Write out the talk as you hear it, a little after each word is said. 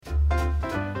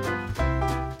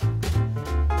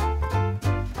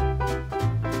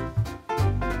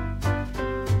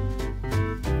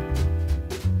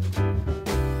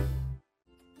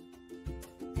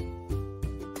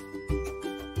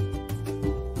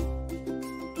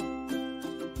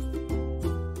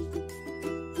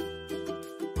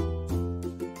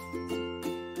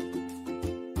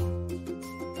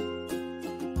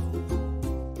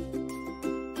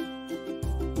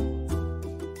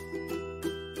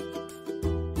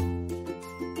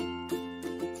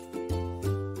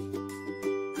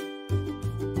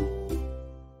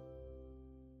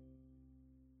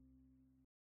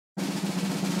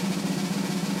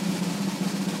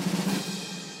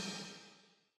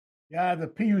Yeah, the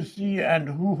PUC and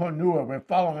Huhonua. We're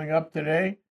following up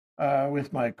today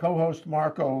with my co-host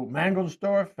Marco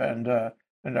Mangelsdorf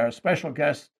and our special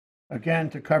guest again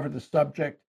to cover the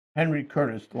subject, Henry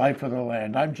Curtis, Life of the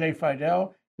Land. I'm Jay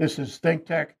Fidel. This is Think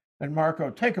Tech. And Marco,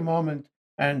 take a moment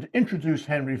and introduce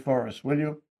Henry for us, will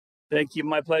you? Thank you.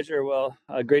 My pleasure. Well,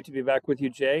 great to be back with you,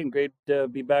 Jay, and great to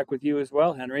be back with you as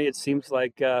well, Henry. It seems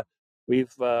like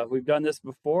we've done this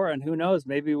before, and who knows?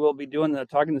 Maybe we'll be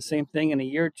talking the same thing in a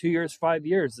year, 2 years, 5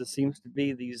 years. This seems to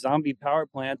be the zombie power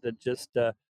plant that just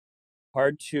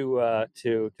hard to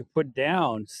put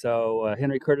down. So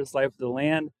Henry Curtis, Life of the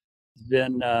Land, has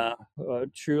been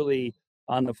truly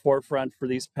on the forefront for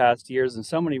these past years in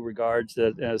so many regards,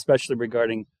 especially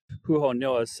regarding Huho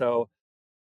Noah. So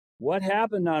what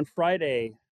happened on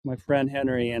Friday, my friend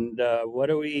Henry, and what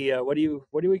do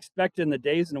you expect in the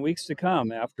days and weeks to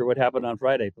come after what happened on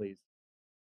Friday, please?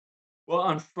 Well,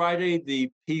 on Friday, the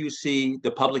PUC,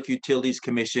 the Public Utilities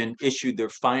Commission, issued their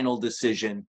final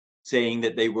decision saying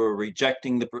that they were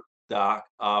rejecting the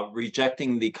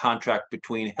contract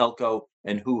between Helco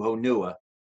and Huhonua.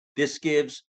 This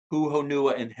gives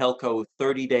Huhonua and Helco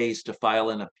 30 days to file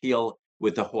an appeal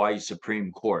with the Hawaii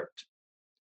Supreme Court.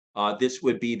 This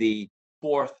would be the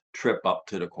fourth trip up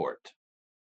to the court.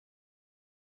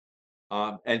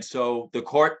 And so the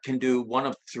court can do one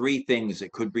of three things.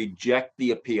 It could reject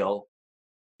the appeal.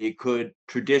 It could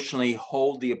traditionally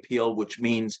hold the appeal, which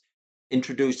means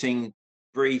introducing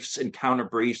briefs and counter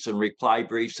briefs and reply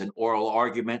briefs and oral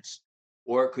arguments,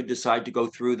 or it could decide to go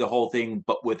through the whole thing,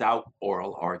 but without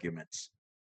oral arguments.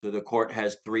 So the court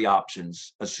has three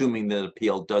options, assuming that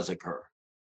appeal does occur.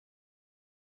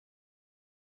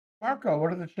 Marco,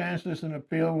 what are the chances an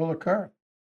appeal will occur?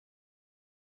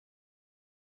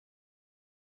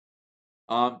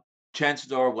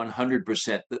 Chances are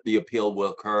 100% that the appeal will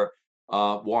occur.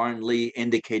 Warren Lee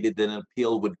indicated that an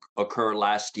appeal would occur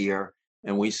last year,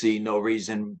 and we see no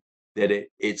reason that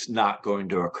it's not going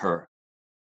to occur.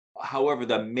 However,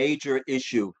 the major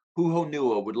issue,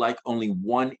 Huhonua would like only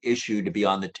one issue to be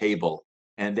on the table,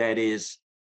 and that is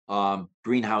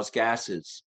greenhouse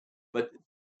gases. But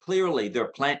clearly, their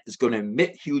plant is going to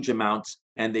emit huge amounts,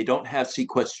 and they don't have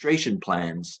sequestration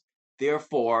plans.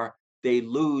 Therefore, they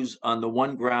lose on the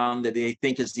one ground that they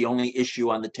think is the only issue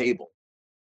on the table.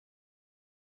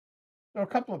 So a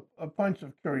couple of points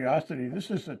of curiosity.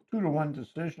 This is a 2-to-1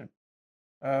 decision.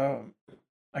 Uh,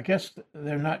 I guess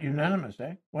they're not unanimous,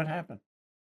 eh? What happened?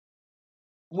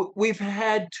 We've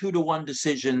had 2-to-1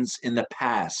 decisions in the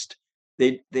past.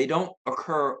 They don't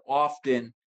occur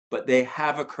often, but they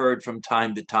have occurred from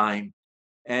time to time.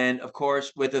 And of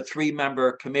course, with a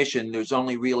 3-member commission, there's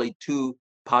only really two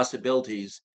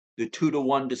possibilities: the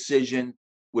 2-to-1 decision,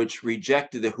 which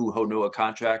rejected the Huhonua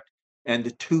contract, and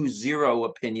the 2-0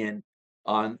 opinion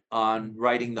on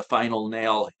writing the final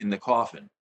nail in the coffin.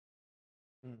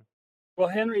 Mm. Well,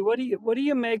 Henry, what do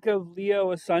you make of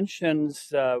Leo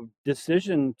Asunction's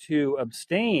decision to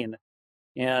abstain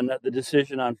and the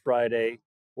decision on Friday,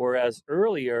 whereas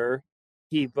earlier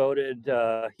he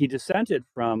dissented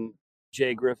from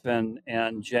Jay Griffin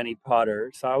and Jenny Potter.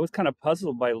 So I was kind of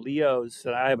puzzled by Leo's,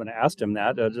 and I haven't asked him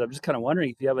that. I'm just kind of wondering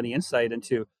if you have any insight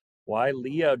into why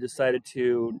Leo decided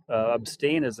to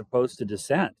abstain as opposed to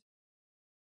dissent.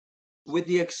 With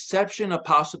the exception of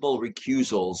possible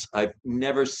recusals, I've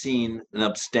never seen an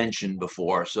abstention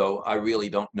before, so I really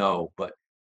don't know.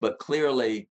 But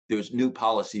clearly, there's new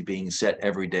policy being set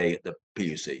every day at the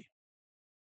PUC.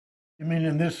 You mean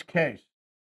in this case?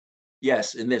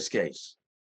 Yes, in this case.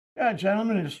 Yeah,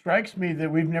 gentlemen, it strikes me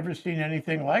that we've never seen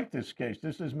anything like this case.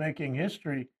 This is making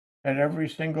history at every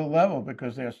single level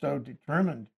because they're so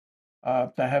determined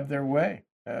to have their way.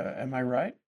 Am I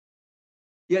right?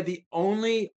 Yeah, the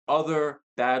only other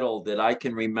battle that I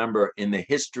can remember in the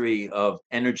history of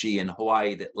energy in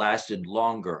Hawaii that lasted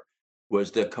longer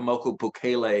was the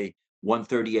Kamoku-Pukele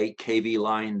 138 kV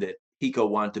line that HECO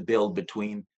wanted to build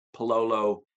between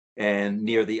Palolo and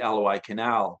near the Alawai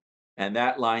Canal. And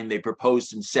that line they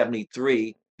proposed in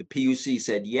 73. The PUC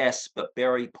said yes, but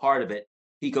bury part of it.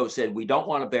 HECO said, we don't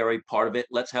want to bury part of it.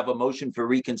 Let's have a motion for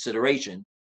reconsideration.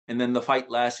 And then the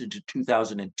fight lasted to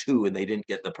 2002 and they didn't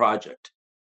get the project.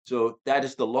 So that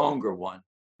is the longer one,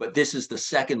 but this is the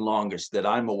second longest that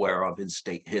I'm aware of in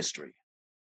state history.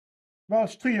 Well,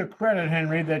 it's to your credit,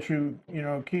 Henry, that you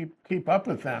keep up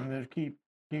with them, that keep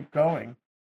going,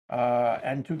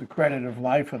 and to the credit of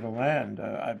Life of the Land.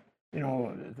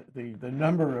 The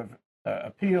number of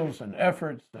appeals and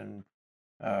efforts and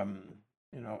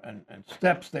and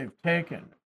steps they've taken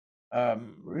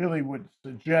really would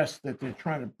suggest that they're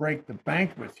trying to break the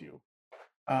bank with you.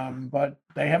 But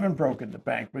they haven't broken the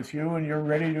bank with you, and you're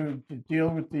ready to deal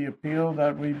with the appeal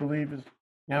that we believe is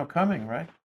now coming, right?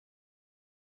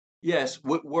 Yes,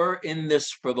 we're in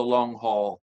this for the long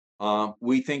haul.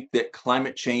 We think that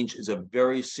climate change is a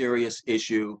very serious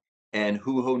issue, and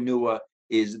Huhonua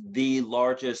is the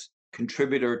largest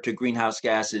contributor to greenhouse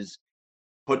gases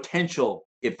potential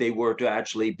if they were to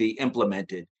actually be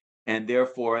implemented. And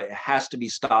therefore, it has to be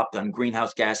stopped on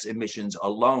greenhouse gas emissions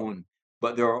alone.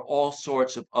 But there are all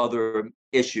sorts of other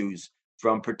issues,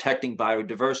 from protecting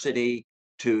biodiversity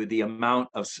to the amount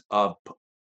of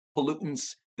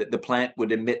pollutants that the plant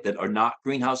would emit that are not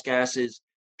greenhouse gases,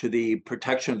 to the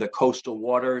protection of the coastal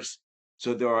waters.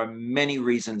 So there are many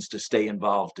reasons to stay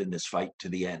involved in this fight to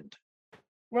the end.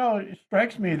 Well, it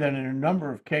strikes me that in a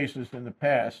number of cases in the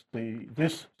past,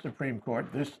 this Supreme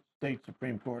Court, this state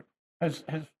Supreme Court, has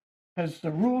has has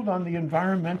ruled on the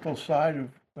environmental side of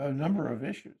a number of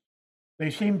issues. They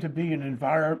seem to be an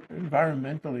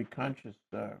environmentally conscious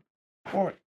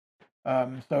court.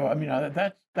 So, I mean,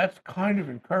 that's kind of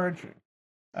encouraging.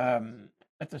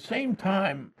 At the same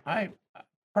time, I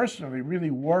personally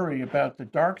really worry about the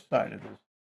dark side of this,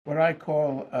 what I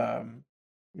call,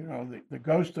 the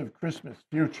ghost of Christmas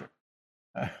future.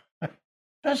 Uh,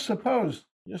 just suppose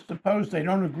they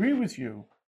don't agree with you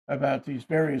about these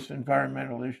various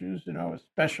environmental issues,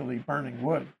 especially burning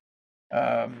wood.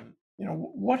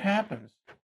 What happens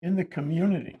in the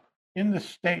community, in the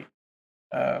state,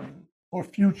 for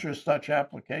future such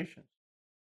applications?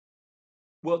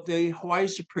 Well, the Hawaii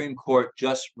Supreme Court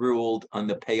just ruled on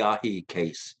the Peahi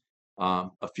case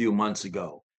a few months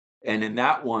ago. And in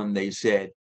that one, they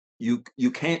said you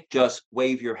can't just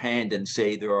wave your hand and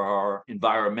say there are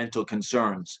environmental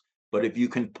concerns, but if you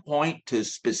can point to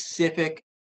specific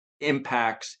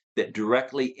impacts that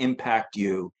directly impact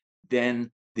you,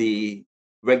 then the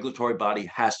regulatory body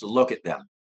has to look at them.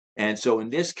 And so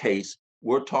in this case,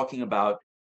 we're talking about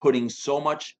putting so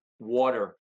much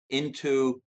water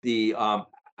into the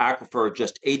aquifer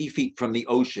just 80 feet from the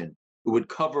ocean. It would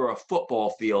cover a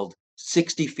football field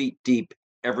 60 feet deep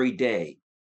every day,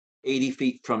 80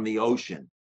 feet from the ocean.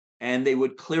 And they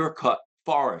would clear cut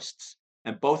forests.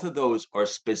 And both of those are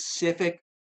specific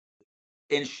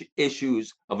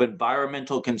issues of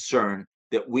environmental concern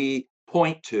that we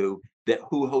point to that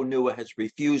Huhonua has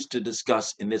refused to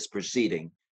discuss in this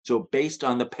proceeding. So based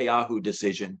on the Peahu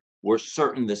decision, we're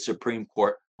certain the Supreme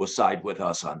Court will side with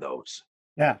us on those.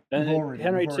 Yeah, And Henry,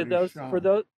 you've to already those for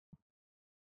shown.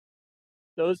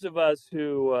 those of us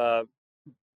who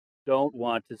don't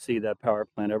want to see that power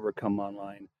plant ever come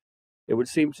online, it would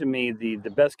seem to me the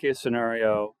best case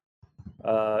scenario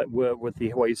with the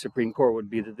Hawaii Supreme Court would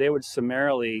be that they would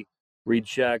summarily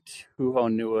reject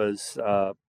Huhonua's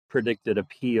predicted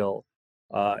appeal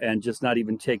and just not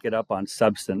even take it up on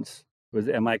substance.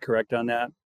 Am I correct on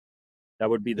that? That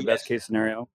would be the best Yes, case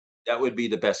scenario. that would be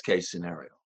the best case scenario.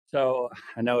 So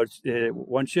I know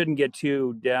one shouldn't get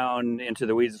too down into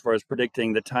the weeds as far as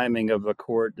predicting the timing of a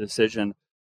court decision,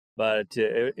 but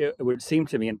it would seem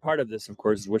to me, and part of this, of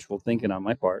course, is wishful thinking on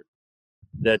my part,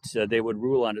 that they would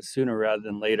rule on it sooner rather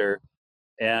than later.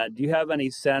 And do you have any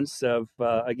sense of,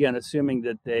 again, assuming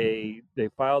that they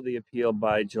file the appeal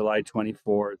by July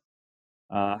 24th,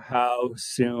 how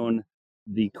soon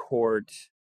the court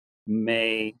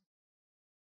may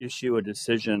issue a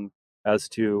decision as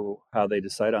to how they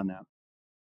decide on that?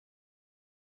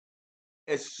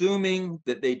 Assuming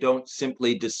that they don't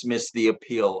simply dismiss the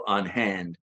appeal on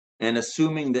hand, and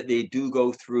assuming that they do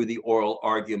go through the oral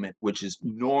argument, which is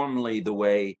normally the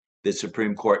way the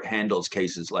Supreme Court handles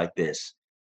cases like this,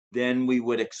 then we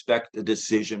would expect a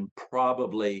decision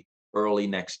probably early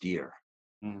next year.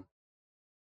 Mm.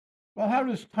 Well, how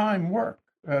does time work?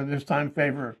 Does time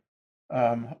favor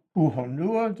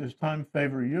Huhonua? Does time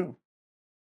favor you?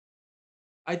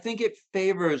 I think it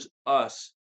favors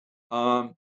us,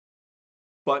 but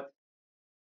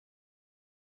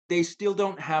they still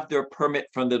don't have their permit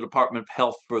from the Department of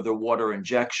Health for their water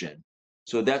injection.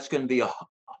 So that's going to be a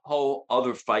whole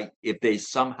other fight if they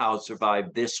somehow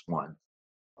survive this one.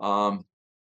 But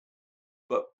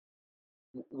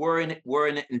we're in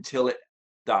it until it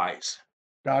dies.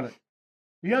 Got it.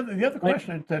 The other Right.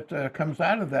 question that comes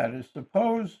out of that is,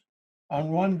 suppose on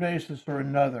one basis or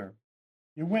another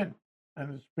you win,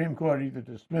 and the Supreme Court either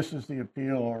dismisses the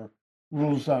appeal or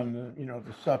rules on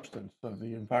the substance of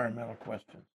the environmental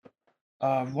questions.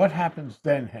 What happens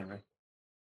then, Henry?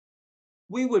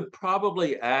 We would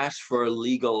probably ask for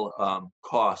legal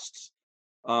costs.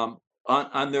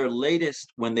 On their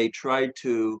latest, when they tried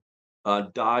to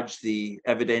dodge the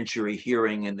evidentiary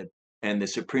hearing and the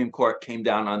Supreme Court came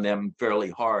down on them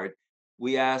fairly hard,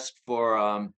 we asked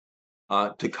for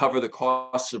to cover the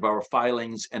costs of our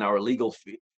filings and our legal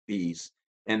fees.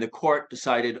 And the court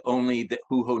decided only that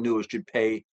Hu Honua should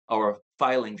pay our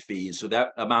filing fees. So that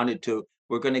amounted to,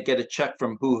 we're going to get a check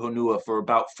from Hu Honua for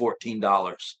about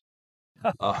 $14.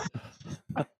 Uh,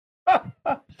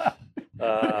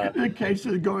 The case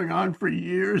is going on for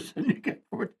years, and you get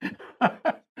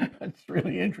that's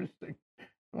really interesting.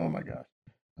 Oh my gosh!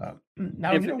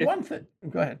 Now If, you know if one thing.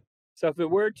 Go ahead. so, if it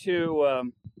were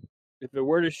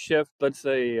to shift, let's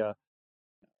say,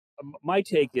 my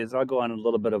take is, I'll go on a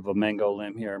little bit of a mango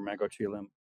tree limb.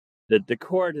 That the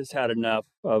court has had enough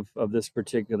of this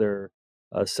particular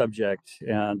subject,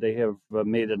 and they have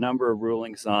made a number of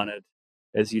rulings on it.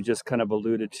 As you just kind of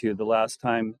alluded to, the last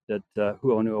time that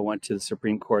Hu Honua went to the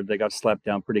Supreme Court, they got slapped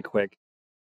down pretty quick,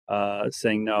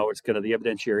 saying no, it's going to the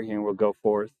evidentiary hearing will go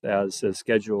forth as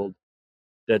scheduled.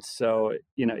 That's so,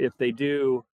 if they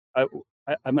do, I'm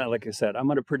gonna, like I said, I'm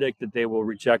going to predict that they will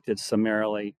reject it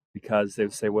summarily, because they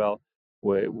say, well,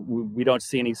 we don't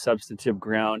see any substantive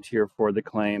ground here for the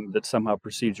claim that somehow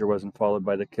procedure wasn't followed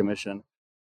by the commission.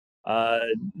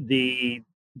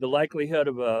 The likelihood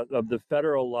of the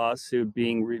federal lawsuit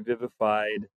being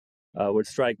revivified would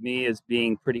strike me as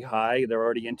being pretty high. They're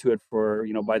already into it for,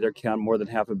 by their count, more than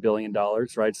 $500 million,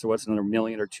 right? So what's another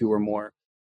million or two or more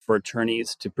for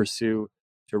attorneys to pursue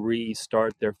to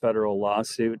restart their federal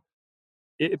lawsuit?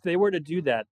 If they were to do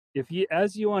that,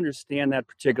 as you understand that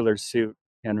particular suit,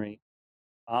 Henry,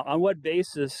 on what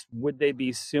basis would they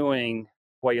be suing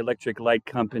Hawaii Electric Light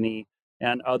Company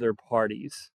and other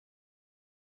parties?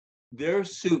 Their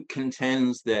suit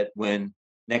contends that when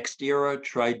NextEra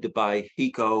tried to buy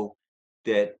HECO,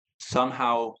 that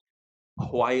somehow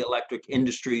Hawaii Electric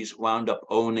Industries wound up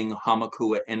owning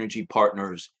Hamakua Energy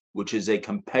Partners, which is a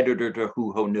competitor to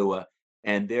Hu Honua,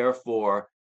 and therefore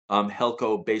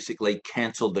Helco basically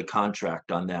canceled the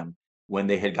contract on them when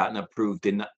they had gotten approved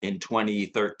in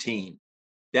 2013.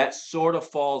 That sort of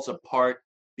falls apart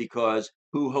because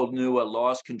Hu Honua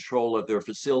lost control of their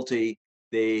facility.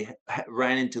 They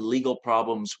ran into legal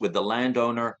problems with the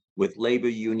landowner, with labor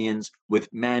unions,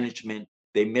 with management.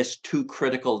 They missed two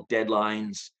critical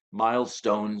deadlines,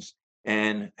 milestones,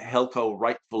 and Helco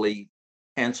rightfully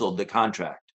canceled the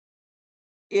contract.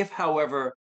 If,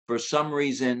 however, for some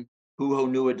reason, Hu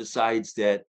Honua decides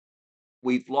that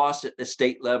we've lost at the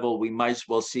state level, we might as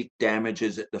well seek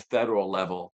damages at the federal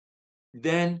level,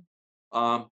 then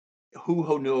Hu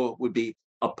Honua would be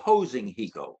opposing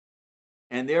HECO.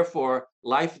 And therefore,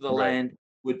 Life of the Right. Land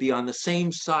would be on the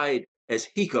same side as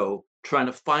HECO, trying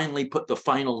to finally put the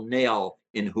final nail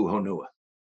in Hu Honua.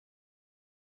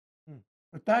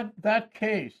 But that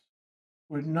case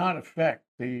would not affect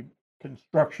the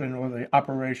construction or the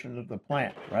operation of the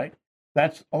plant, right?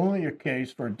 That's only a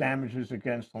case for damages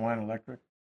against Hawaiian Electric.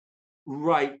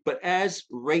 Right, but as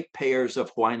ratepayers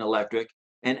of Hawaiian Electric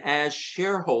and as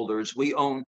shareholders, we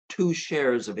own 2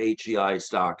 shares of HEI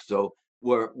stock, so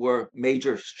we're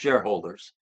major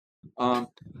shareholders.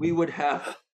 We would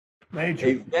have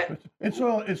Major. It's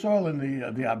all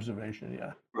in the observation,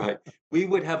 yeah. right. We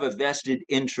would have a vested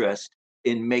interest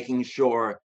in making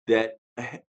sure that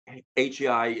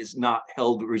HEI is not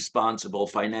held responsible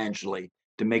financially,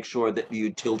 to make sure that the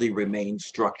utility remains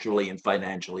structurally and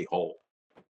financially whole.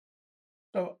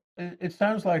 So it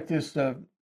sounds like this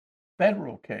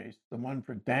federal case, the one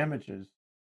for damages,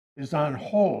 is on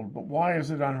hold. But why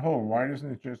is it on hold? Why doesn't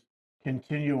it just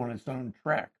continue on its own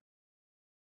track?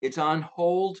 It's on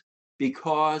hold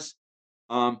because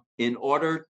in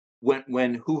order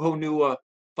when Hu Honua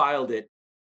filed it,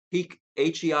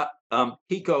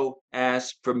 HECO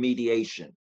asked for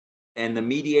mediation, and the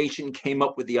mediation came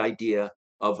up with the idea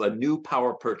of a new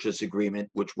power purchase agreement,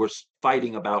 which we're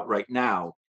fighting about right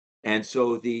now. And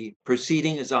so the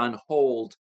proceeding is on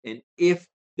hold. And if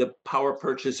the power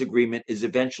purchase agreement is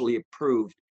eventually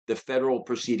approved, the federal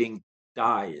proceeding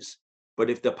dies.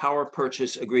 But if the power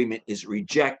purchase agreement is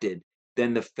rejected,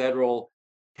 then the federal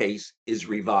case is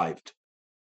revived.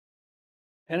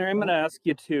 Henry, I'm going to ask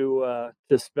you to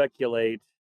speculate,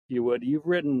 if you would. You've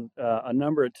written a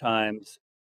number of times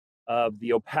of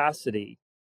the opacity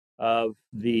of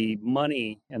the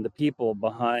money and the people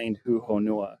behind Hu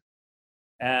Honua.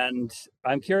 And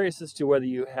I'm curious as to whether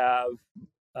you have,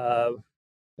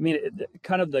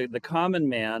 kind of the common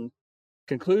man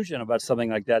conclusion about something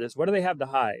like that is, what do they have to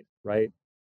hide, right?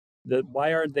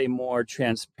 Why aren't they more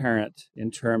transparent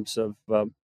in terms of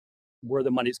where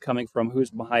the money's coming from, who's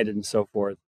behind it, and so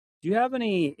forth? Do you have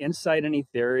any insight, any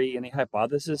theory, any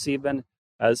hypothesis even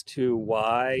as to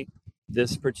why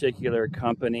this particular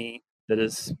company that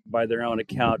is, by their own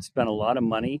account, spent a lot of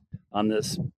money on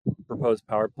this proposed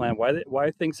power plant,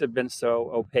 why things have been so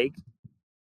opaque?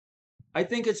 I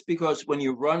think it's because when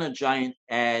you run a giant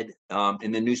ad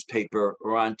in the newspaper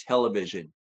or on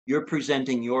television, you're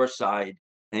presenting your side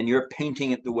and you're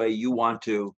painting it the way you want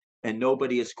to, and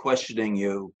nobody is questioning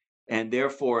you. And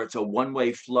therefore, it's a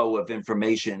one-way flow of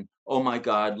information. Oh my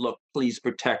God, look, please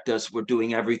protect us. We're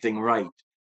doing everything right.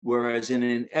 Whereas in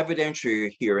an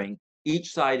evidentiary hearing,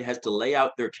 each side has to lay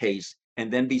out their case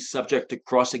and then be subject to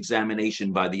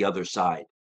cross-examination by the other side.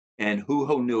 And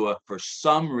Huhonua, for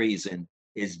some reason,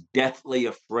 is deathly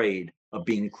afraid of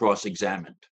being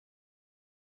cross-examined.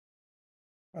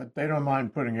 But they don't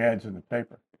mind putting ads in the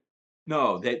paper.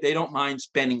 No, they don't mind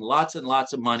spending lots and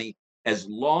lots of money as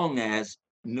long as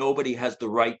nobody has the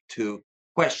right to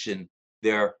question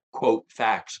their quote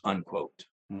facts, unquote.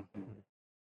 Mhm.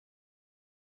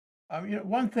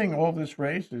 One thing all this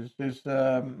raises is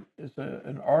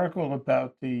an article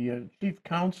about the chief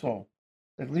counsel,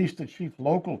 at least the chief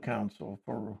local counsel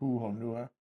for Huhonua,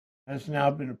 has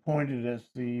now been appointed as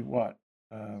the what?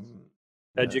 Um,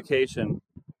 the, Education,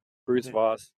 Bruce the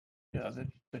Voss. yeah,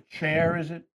 the chair, is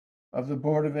it, of the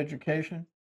Board of Education?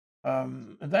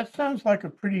 And that sounds like a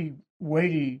pretty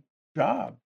weighty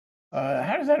job.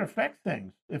 How does that affect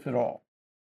things, if at all?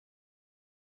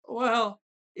 Well,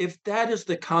 if that is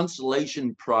the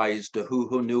consolation prize to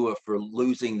Huhonua for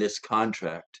losing this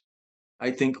contract,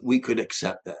 I think we could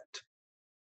accept that.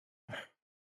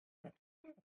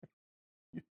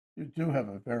 You, you do have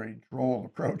a very droll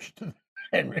approach to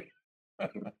Henry.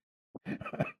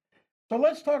 So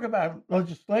let's talk about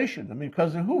legislation. I mean,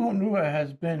 because the Huhonua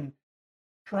has been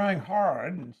trying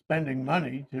hard and spending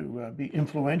money to be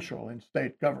influential in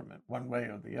state government, one way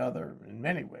or the other, in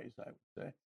many ways, I would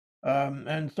say.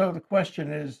 And so the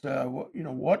question is,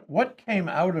 what came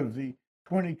out of the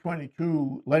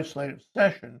 2022 legislative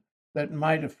session that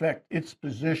might affect its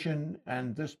position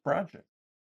and this project?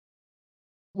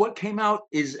 What came out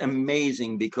is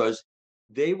amazing because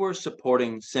they were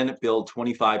supporting Senate Bill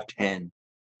 2510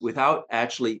 without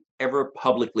actually ever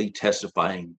publicly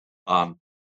testifying um,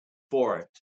 for it.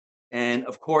 And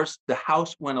of course, the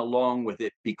House went along with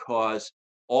it because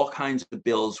all kinds of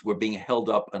bills were being held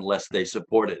up unless they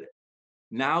supported it.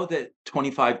 Now that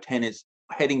 2510 is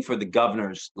heading for the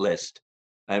governor's list,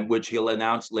 and which he'll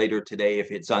announce later today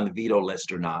if it's on the veto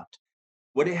list or not,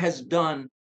 what it has done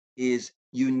is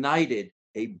united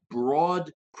a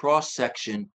broad cross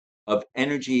section of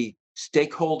energy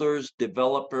stakeholders,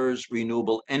 developers,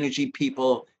 renewable energy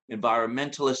people,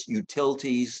 environmentalists,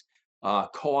 utilities,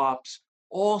 co-ops,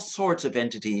 all sorts of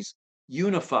entities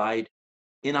unified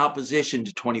in opposition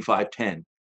to 2510.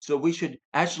 So we should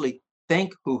actually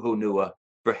thank Huhonua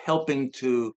for helping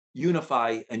to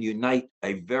unify and unite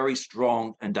a very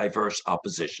strong and diverse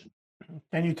opposition.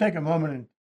 Can you take a moment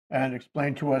and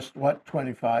explain to us what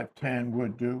 2510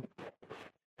 would do?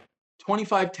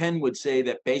 2510 would say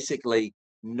that basically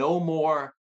no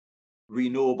more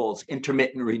renewables,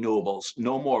 intermittent renewables,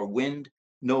 no more wind,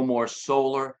 no more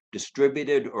solar,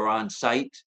 distributed or on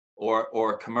site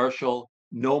or commercial,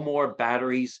 no more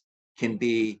batteries can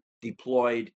be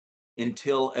deployed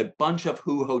until a bunch of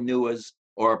Huhonuas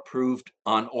are approved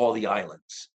on all the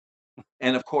islands.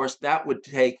 And of course, that would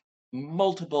take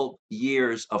multiple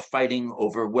years of fighting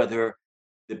over whether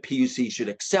the PUC should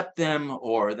accept them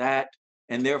or that.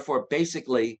 And therefore,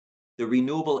 basically, the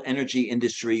renewable energy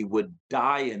industry would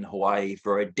die in Hawaii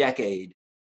for a decade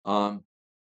um,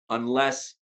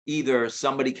 unless either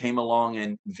somebody came along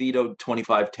and vetoed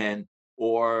 2510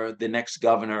 or the next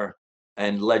governor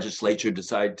and legislature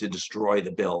decided to destroy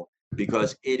the bill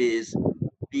because it is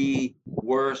the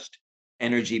worst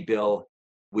energy bill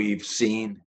we've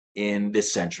seen in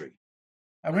this century.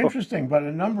 How interesting, but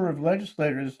a number of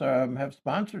legislators have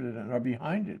sponsored it and are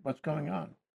behind it. What's going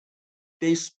on?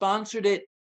 They sponsored it.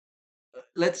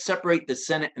 Let's separate the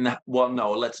Senate and well,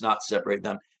 no, let's not separate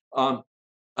them. Um,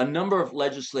 a number of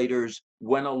legislators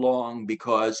went along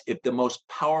because if the most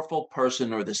powerful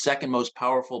person or the second most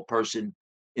powerful person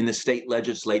in the state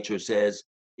legislature says,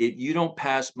 if you don't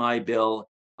pass my bill,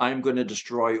 I'm going to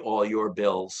destroy all your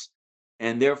bills.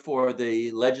 And therefore,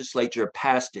 the legislature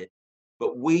passed it.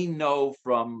 But we know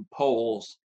from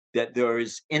polls that there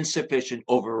is insufficient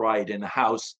override in the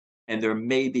House and there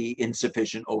may be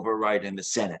insufficient override in the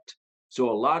Senate. So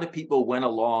a lot of people went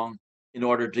along in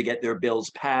order to get their bills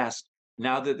passed.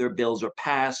 Now that their bills are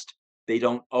passed, they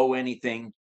don't owe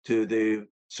anything to the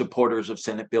supporters of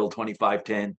Senate Bill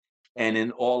 2510. And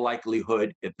in all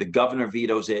likelihood, if the governor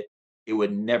vetoes it, it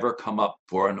would never come up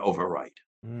for an override.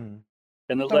 Mm.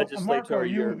 And the So, legislature,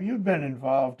 Marco, you've been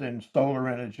involved in solar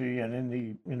energy and in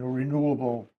the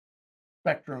renewable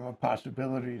spectrum of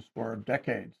possibilities for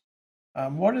decades.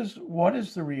 What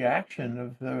is the reaction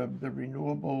of the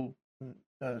renewable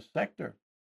sector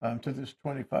to this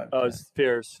 25 Oh, ten.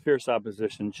 it's fierce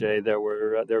opposition, Jay.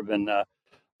 There have been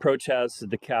protests at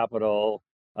the Capitol.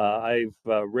 I've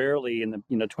rarely, in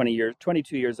the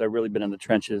 22 years I've really been in the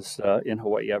trenches in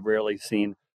Hawaii, I've rarely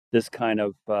seen this kind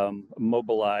of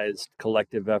mobilized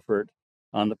collective effort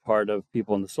on the part of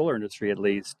people in the solar industry, at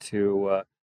least, to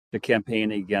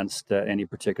campaign against any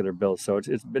particular bill. So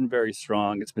it's been very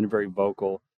strong. It's been very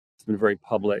vocal. It's been very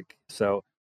public. So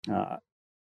uh,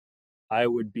 I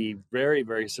would be very,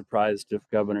 very surprised if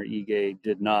Governor Ige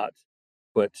did not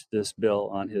put this bill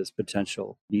on his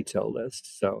potential veto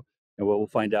list. So, and we'll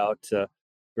find out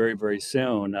very, very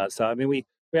soon. So, I mean, we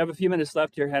have a few minutes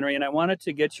left here, Henry, and I wanted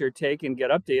to get your take and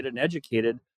get updated and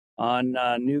educated on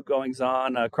new goings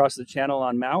on across the channel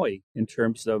on Maui in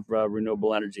terms of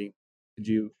renewable energy. Could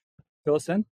you fill us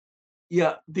in?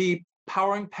 Yeah, the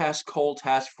Powering Past Coal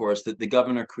Task Force that the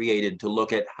governor created to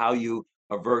look at how you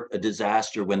avert a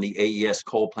disaster when the AES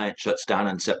coal plant shuts down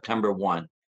on September 1.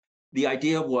 The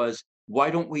idea was,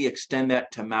 why don't we extend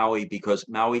that to Maui? Because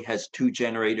Maui has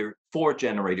four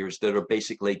generators that are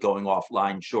basically going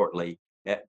offline shortly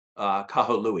at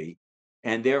Kahului.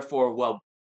 And therefore,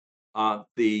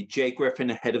 the Jay Griffin,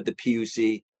 head of the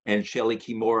PUC, and Shelley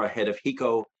Kimura, head of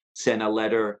HECO, sent a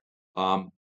letter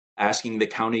um, asking the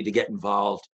county to get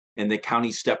involved. And the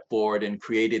county stepped forward and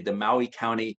created the Maui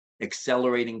County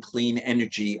Accelerating Clean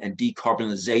Energy and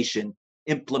Decarbonization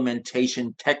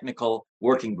Implementation Technical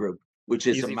Working Group, which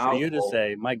is a Easy for you to mouthful,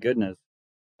 say. My goodness.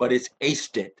 but it's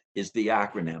ASTIT is the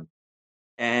acronym.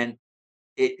 And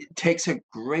it takes a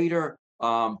greater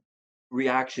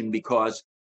reaction because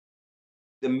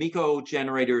the MECO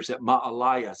generators at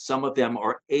Ma'alaya, some of them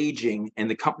are aging, and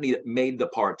the company that made the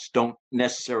parts don't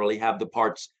necessarily have the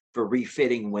parts for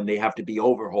refitting when they have to be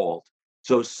overhauled.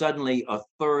 So suddenly a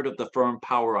third of the firm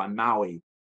power on Maui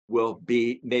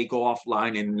may go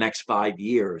offline in the next 5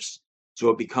 years. So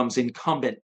it becomes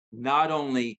incumbent not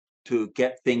only to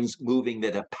get things moving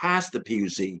that have passed the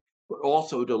PUC, but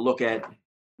also to look at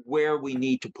where we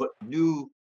need to put new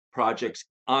projects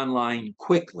online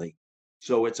quickly.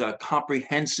 So it's a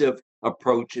comprehensive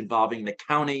approach involving the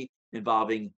county,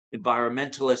 involving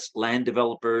environmentalists, land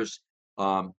developers,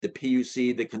 the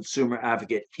PUC, the consumer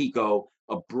advocate, HECO,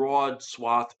 a broad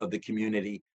swath of the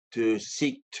community to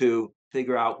seek to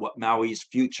figure out what Maui's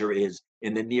future is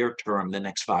in the near term, the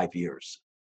next 5 years.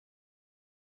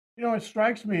 It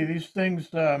strikes me these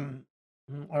things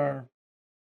are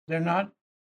they're not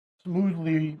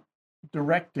smoothly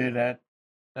directed at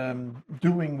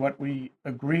doing what we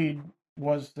agreed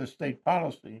was the state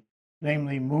policy,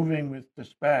 namely moving with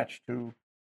dispatch to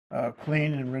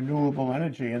clean and renewable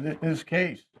energy. And in this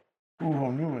case,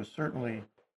 Uhonua certainly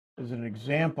is an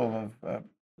example of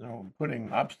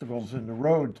putting obstacles in the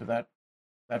road to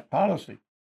that policy.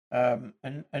 And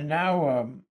now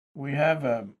we have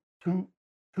a two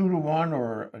to one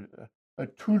or a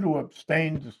two to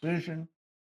abstain decision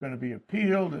going to be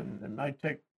appealed, and it might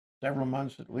take several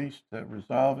months at least to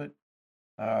resolve it,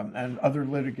 and other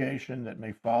litigation that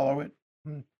may follow it.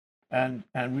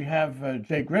 And we have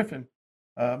Jay Griffin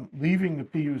leaving the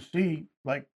PUC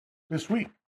like this week.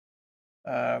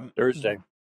 Thursday.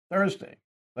 Thursday.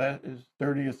 That is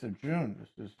 30th of June.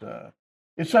 This is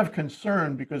it's of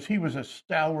concern because he was a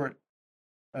stalwart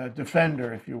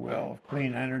defender, if you will, of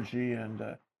clean energy and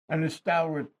a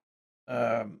stalwart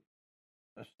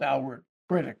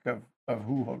critic of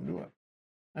Uhonua.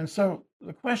 And so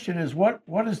the question is, what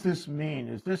does this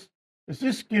mean? Does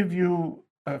this give you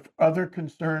other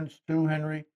concerns too,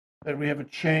 Henry? That we have a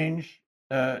change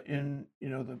in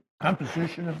the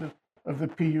composition of the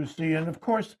PUC, and of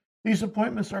course these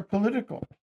appointments are political,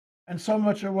 and so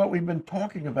much of what we've been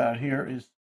talking about here is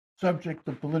subject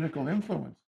to political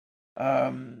influence.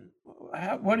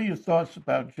 What are your thoughts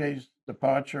about Jay's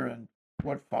departure and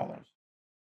what follows?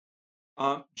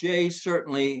 Jay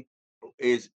certainly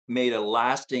is made a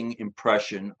lasting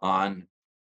impression on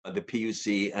the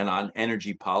PUC and on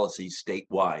energy policy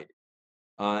statewide.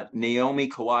 Naomi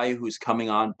Kawai, who's coming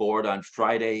on board on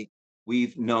Friday,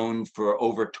 we've known for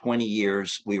over 20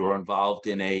 years. We were involved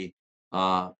in a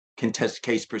contested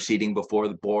case proceeding before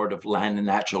the Board of Land and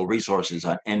Natural Resources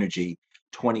on energy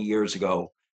 20 years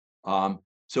ago.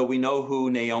 So we know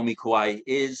who Naomi Kawai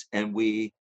is, and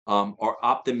we are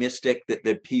optimistic that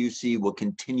the PUC will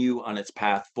continue on its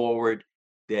path forward,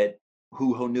 that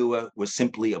Uhonua was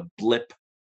simply a blip,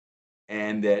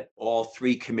 and that all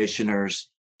three commissioners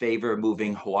favor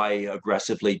moving Hawaii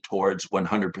aggressively towards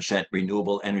 100%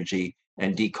 renewable energy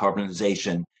and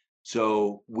decarbonization.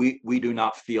 So we do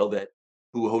not feel that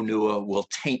Uhonua will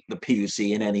taint the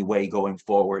PUC in any way going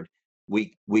forward.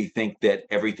 We think that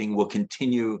everything will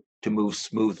continue to move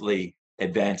smoothly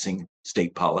advancing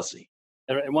state policy.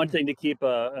 And one thing to keep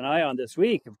an eye on this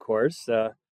week, of course,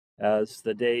 as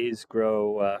the days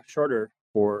grow shorter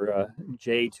for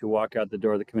Jay to walk out the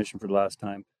door of the commission for the last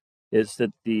time, is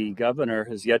that the governor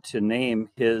has yet to name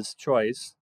his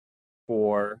choice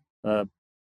for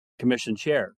commission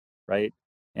chair, right?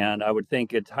 And I would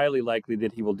think it's highly likely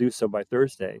that he will do so by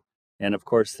Thursday. And of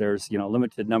course, there's a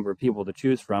limited number of people to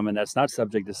choose from, and that's not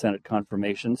subject to Senate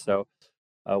confirmation. So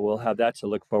we'll have that to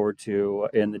look forward to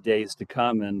in the days to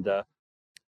come. And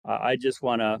I just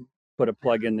want to put a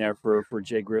plug in there for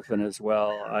Jay Griffin as well.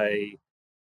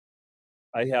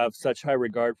 I have such high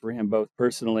regard for him, both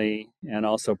personally and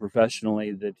also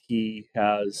professionally, that he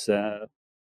has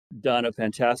done a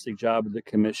fantastic job of the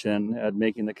commission at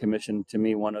making the commission, to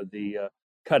me, one of the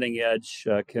cutting edge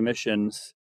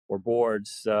commissions or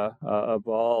boards of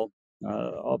all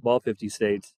 50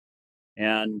 states.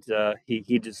 And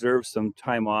he deserves some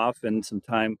time off and some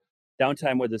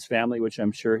downtime with his family, which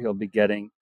I'm sure he'll be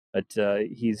getting. But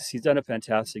he's done a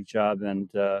fantastic job, and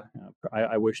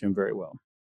I wish him very well.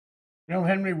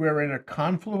 Henry, we're in a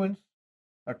confluence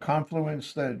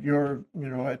that you're,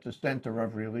 at the center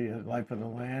of, really, Life of the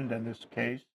Land and this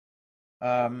case.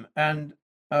 It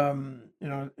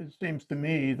seems to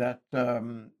me that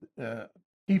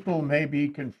people may be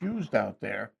confused out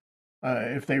there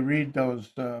if they read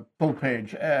those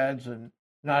full-page ads and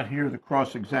not hear the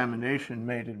cross-examination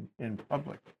made in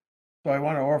public. So I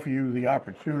want to offer you the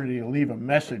opportunity to leave a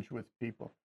message with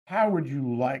people. How would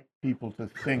you like people to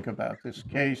think about this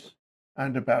case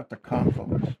and about the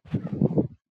confluence?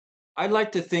 I'd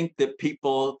like to think that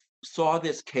people saw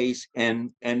this case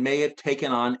and may have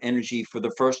taken on energy for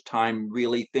the first time,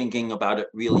 really thinking about it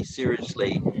really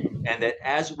seriously, and that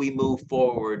as we move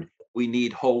forward, we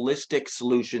need holistic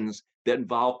solutions that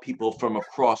involve people from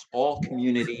across all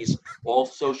communities, all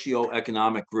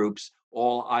socioeconomic groups,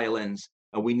 all islands,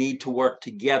 and we need to work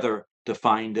together to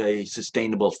find a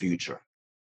sustainable future.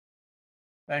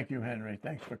 Thank you, Henry.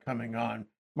 Thanks for coming on.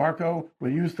 Marco,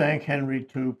 will you thank Henry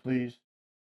too, please?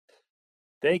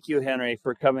 Thank you, Henry,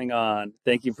 for coming on.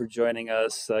 Thank you for joining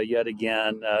us yet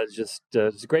again.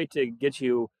 It's great to get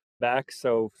you back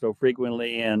so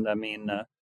frequently. And I mean,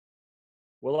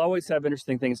 we'll always have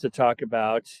interesting things to talk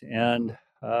about. And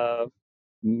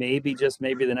maybe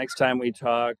the next time we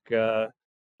talk,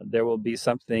 there will be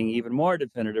something even more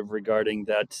definitive regarding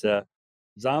that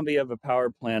zombie of a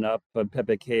power plant up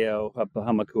Pepekeo, up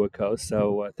Hamakuako.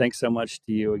 So thanks so much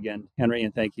to you again, Henry,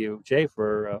 and thank you, Jay,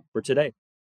 for today.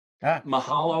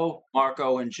 Mahalo,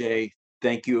 Marco and Jay.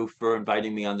 Thank you for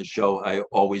inviting me on the show. I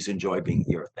always enjoy being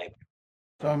here. Thank you.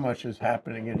 So much is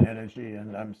happening in energy,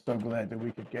 and I'm so glad that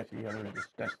we could get together and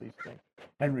discuss these things.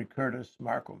 Henry Curtis,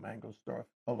 Marco Mangelsdorf,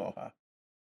 aloha.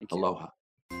 Aloha.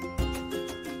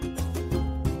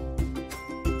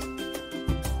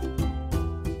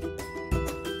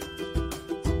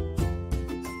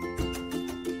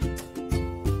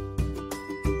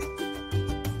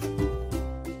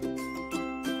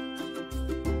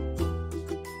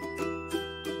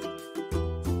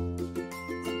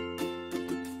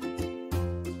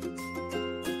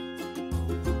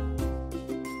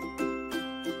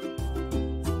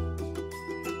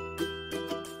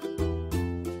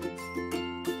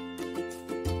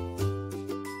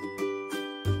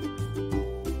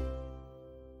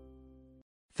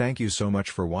 Thank you so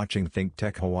much for watching Think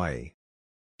Tech Hawaii.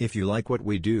 If you like what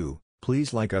we do,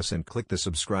 please like us and click the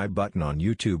subscribe button on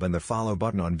YouTube and the follow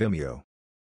button on Vimeo.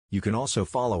 You can also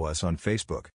follow us on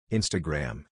Facebook,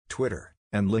 Instagram, Twitter,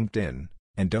 and LinkedIn,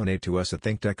 and donate to us at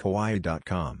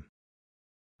thinktechhawaii.com.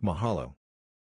 Mahalo.